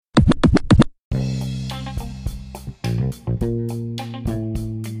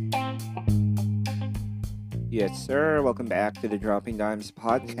Yes, sir. Welcome back to the Dropping Dimes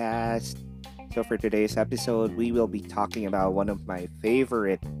podcast. So, for today's episode, we will be talking about one of my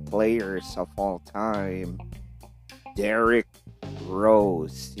favorite players of all time, Derrick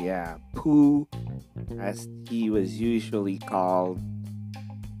Rose. Yeah, Pooh, as he was usually called.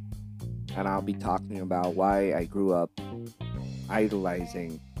 And I'll be talking about why I grew up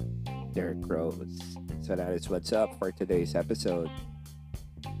idolizing Derrick Rose. So, that is what's up for today's episode.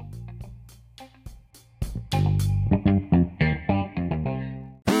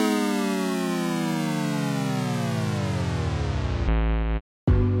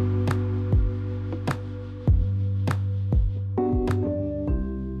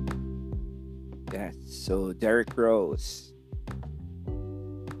 Yes, so Derrick Rose.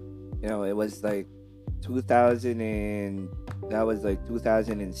 It was like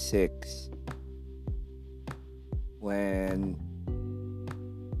 2006 when,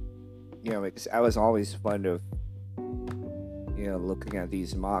 because I was always fond of, looking at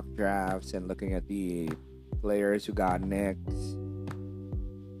these mock drafts and looking at the players who got next.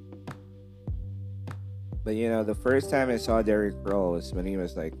 But, the first time I saw Derrick Rose when he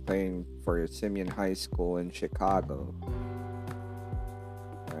was like playing for Simeon High School in Chicago,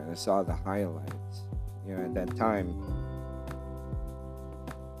 I saw the highlights. At that time,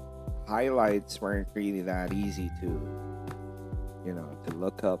 highlights weren't really that easy to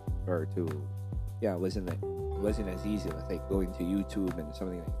look up or to, it wasn't as easy as like going to YouTube and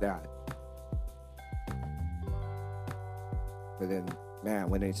something like that. But then, man,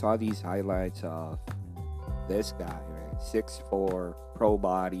 when I saw these highlights of this guy, 6'4", pro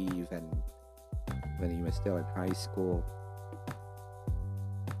body, even when he was still in high school,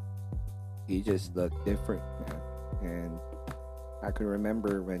 he just looked different, man. And I can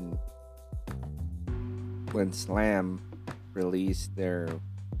remember when Slam released their,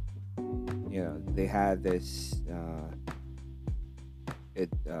 they had this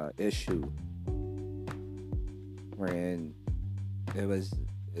issue wherein it was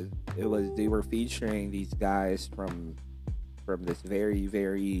they were featuring these guys from this very,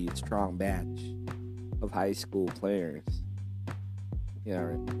 very strong batch of high school players.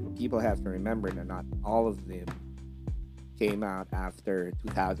 People have to remember that not all of them came out after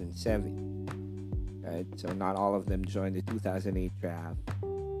 2007, right? So not all of them joined the 2008 draft.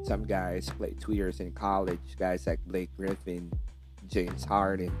 Some guys played 2 years in college, guys like Blake Griffin, James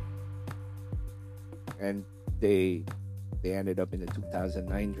Harden, and they ended up in the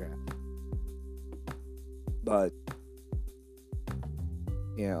 2009 draft. But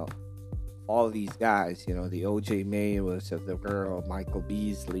all of these guys, the O.J. Mayos of the world, Michael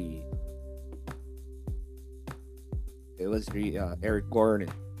Beasley, it was Eric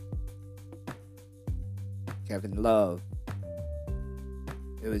Gordon, Kevin Love.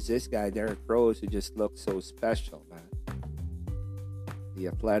 It was this guy, Derrick Rose, who just looked so special, man. The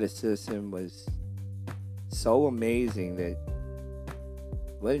athleticism was so amazing that I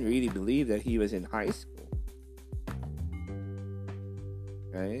wouldn't really believe that he was in high school.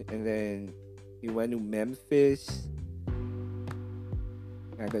 Right? And then he went to Memphis.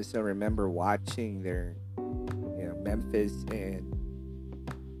 I can still remember watching their, Memphis and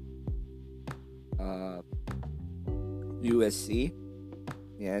USC.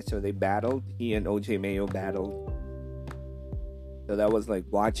 Yeah, so they battled. He and OJ Mayo battled. So that was like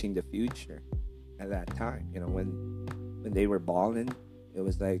watching the future at that time. When they were balling, it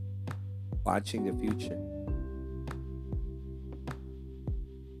was like watching the future.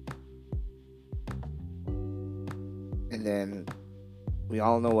 And then we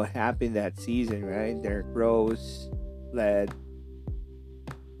all know what happened that season, right? Derrick Rose led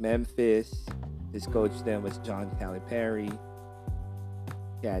Memphis. His coach then was John Calipari.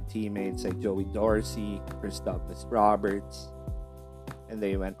 He had teammates like Joey Dorsey, Douglas Roberts. And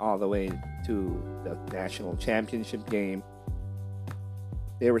they went all the way to the national championship game.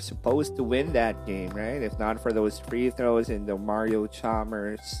 They were supposed to win that game, right? If not for those free throws and the Mario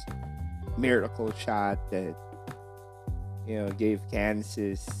Chalmers miracle shot that gave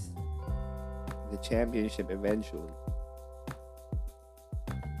Kansas the championship eventually.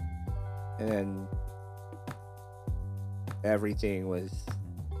 And then everything was,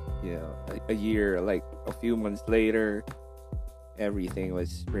 a year, like a few months later, everything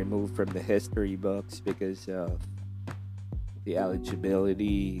was removed from the history books because of the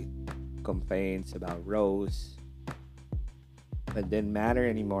eligibility complaints about Rose. But it didn't matter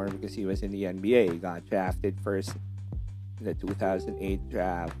anymore because he was in the NBA. He got drafted first in the 2008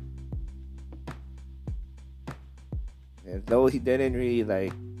 draft. And though he didn't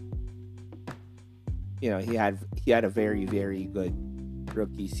really he had a very, very good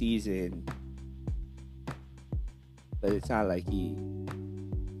rookie season. but it's not like he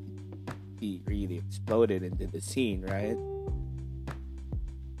really exploded into the scene, right?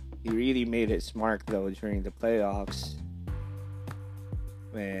 He really made his mark though during the playoffs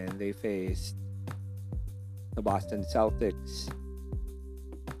when they faced the Boston Celtics,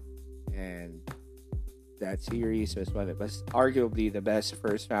 and that series was arguably the best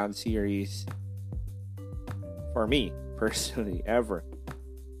first round series for me personally ever.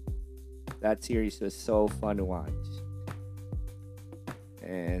 That series was so fun to watch,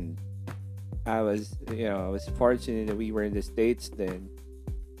 and I was fortunate that we were in the States then,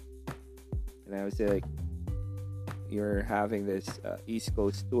 and I was like, you're having this East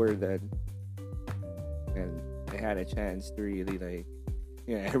Coast tour then, and I had a chance to really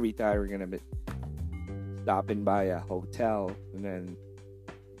every time we're gonna be stopping by a hotel, and then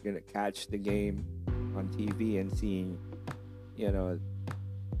you're gonna catch the game on TV and seeing,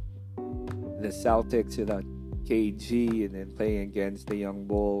 the Celtics without KG, and then playing against the young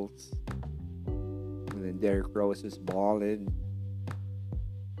Bulls, and then Derrick Rose was balling.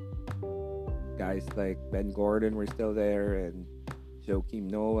 Guys like Ben Gordon were still there, and Joakim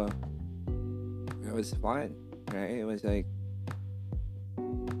Noah. It was fun, right? It was like,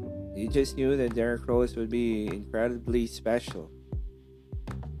 you just knew that Derrick Rose would be incredibly special.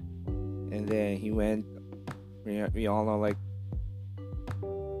 And then he went, we all know, like,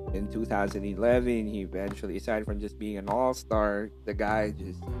 in 2011, he eventually, aside from just being an all-star, the guy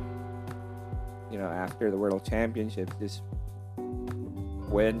just, after the World Championship, just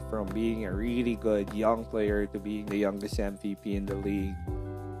went from being a really good young player to being the youngest MVP in the league.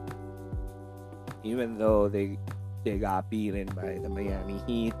 Even though they got beaten by the Miami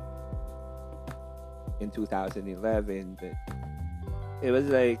Heat in 2011, but it was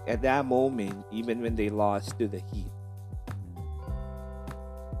like, at that moment, even when they lost to the Heat,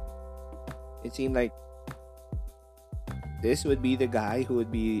 it seemed like this would be the guy who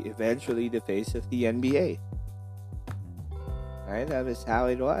would be eventually the face of the NBA. Right? That was how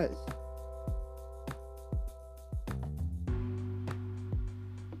it was.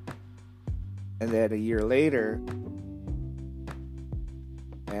 And then a year later,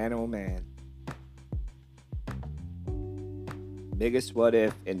 man oh man, biggest what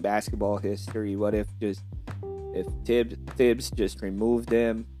if in basketball history. What if Tibbs just removed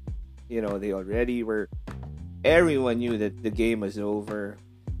him? They already were. Everyone knew that the game was over.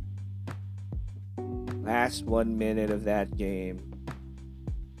 Last 1 minute of that game,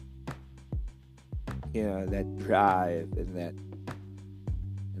 that drive, and that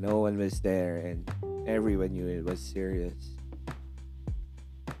no one was there, and everyone knew it was serious.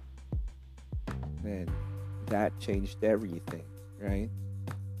 And that changed everything, right?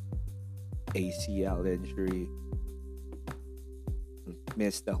 ACL injury.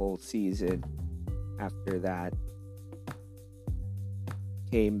 Missed the whole season after that.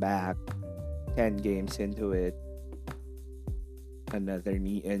 Came back 10 games into it. Another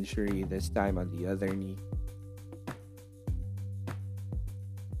knee injury, this time on the other knee.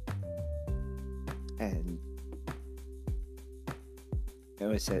 And it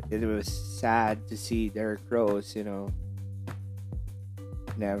was sad to see Derrick Rose,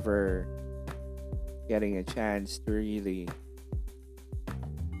 never getting a chance to really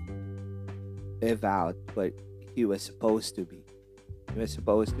live out what he was supposed to be. He was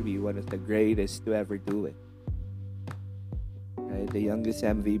supposed to be one of the greatest to ever do it. Right? The youngest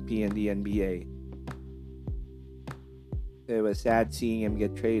MVP in the NBA. It was sad seeing him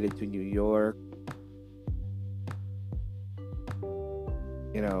get traded to New York.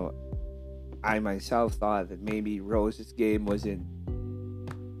 I myself thought that maybe Rose's game wasn't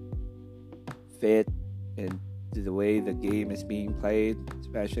fit into the way the game is being played,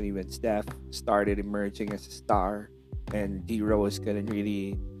 especially when Steph started emerging as a star, and D Rose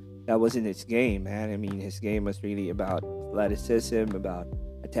that wasn't his game, man. I mean, his game was really about athleticism, about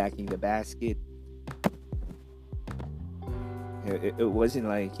attacking the basket. It wasn't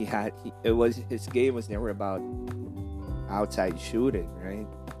like his game was never about outside shooting, right?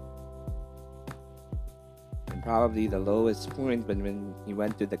 And probably the lowest point when he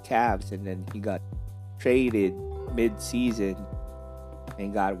went to the Cavs, and then he got traded mid-season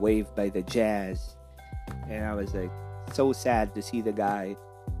and got waived by the Jazz. And I was like, so sad to see the guy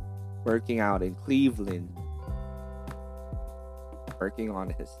working out in Cleveland, working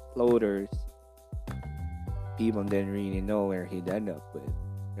on his floaters. People didn't really know where he'd end up with,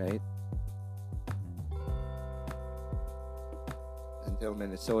 right? Until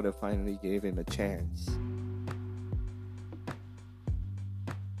Minnesota finally gave him a chance.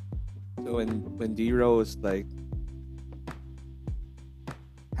 So when D Rose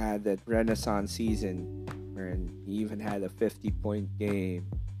had that renaissance season And he even had a 50-point game.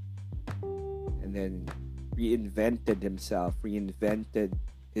 And then reinvented himself, reinvented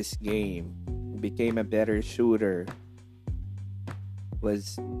his game, became a better shooter,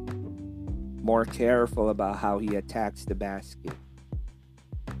 was more careful about how he attacks the basket.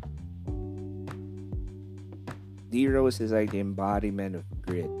 D Rose is like the embodiment of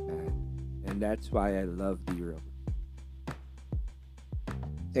grit, man. And that's why I love D Rose.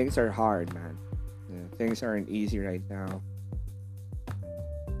 Things are hard, man. Yeah, things aren't easy right now.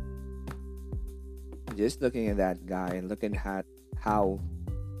 Just looking at that guy and looking at how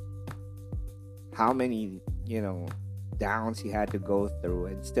many, downs he had to go through,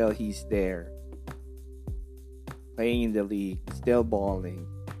 and still he's there. Playing in the league, still balling,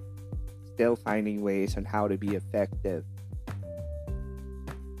 still finding ways on how to be effective.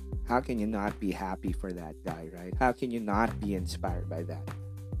 How can you not be happy for that guy, right? How can you not be inspired by that?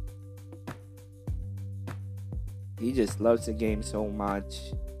 He just loves the game so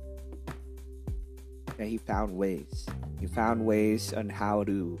much that he found ways. He found ways on how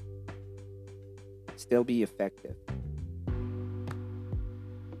to still be effective.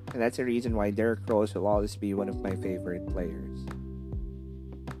 And that's the reason why Derrick Rose will always be one of my favorite players.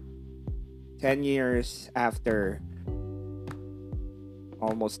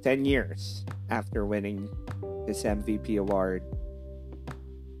 almost 10 years after winning his MVP award.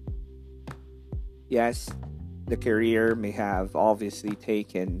 Yes, the career may have obviously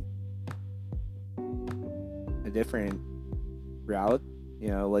taken a different route.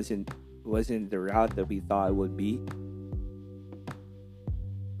 Wasn't the route that we thought it would be.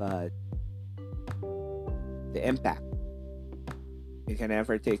 But the impact, you can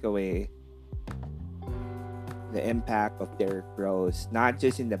never take away the impact of Derrick Rose, not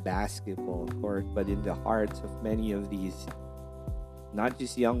just in the basketball court, but in the hearts of many of these, not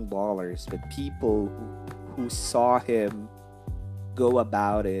just young ballers, but people who saw him go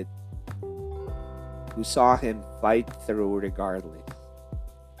about it, who saw him fight through regardless.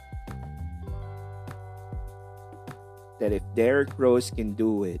 That if Derrick Rose can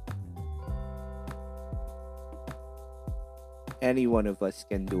do it, any one of us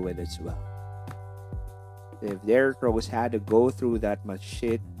can do it as well. If Derrick Rose had to go through that much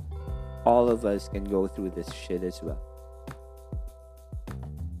shit, all of us can go through this shit as well.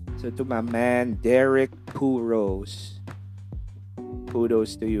 So to my man, Derrick Rose,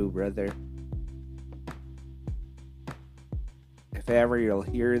 kudos to you, brother. If ever you'll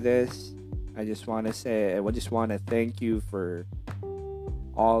hear this, I just want to thank you for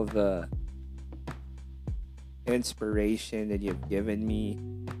all the inspiration that you've given me,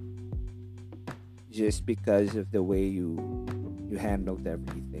 just because of the way you handled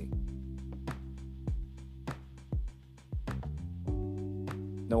everything.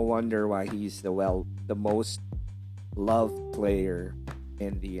 No wonder why he's the most loved player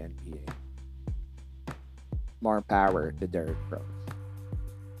in the NBA. More power to Derrick Rose.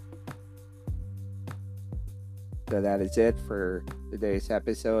 So that is it for today's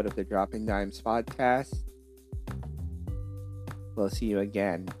episode of the Dropping Dimes podcast. We'll see you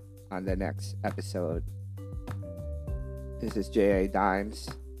again on the next episode. This is J.A. Dimes.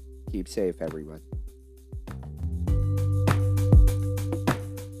 Keep safe, everyone.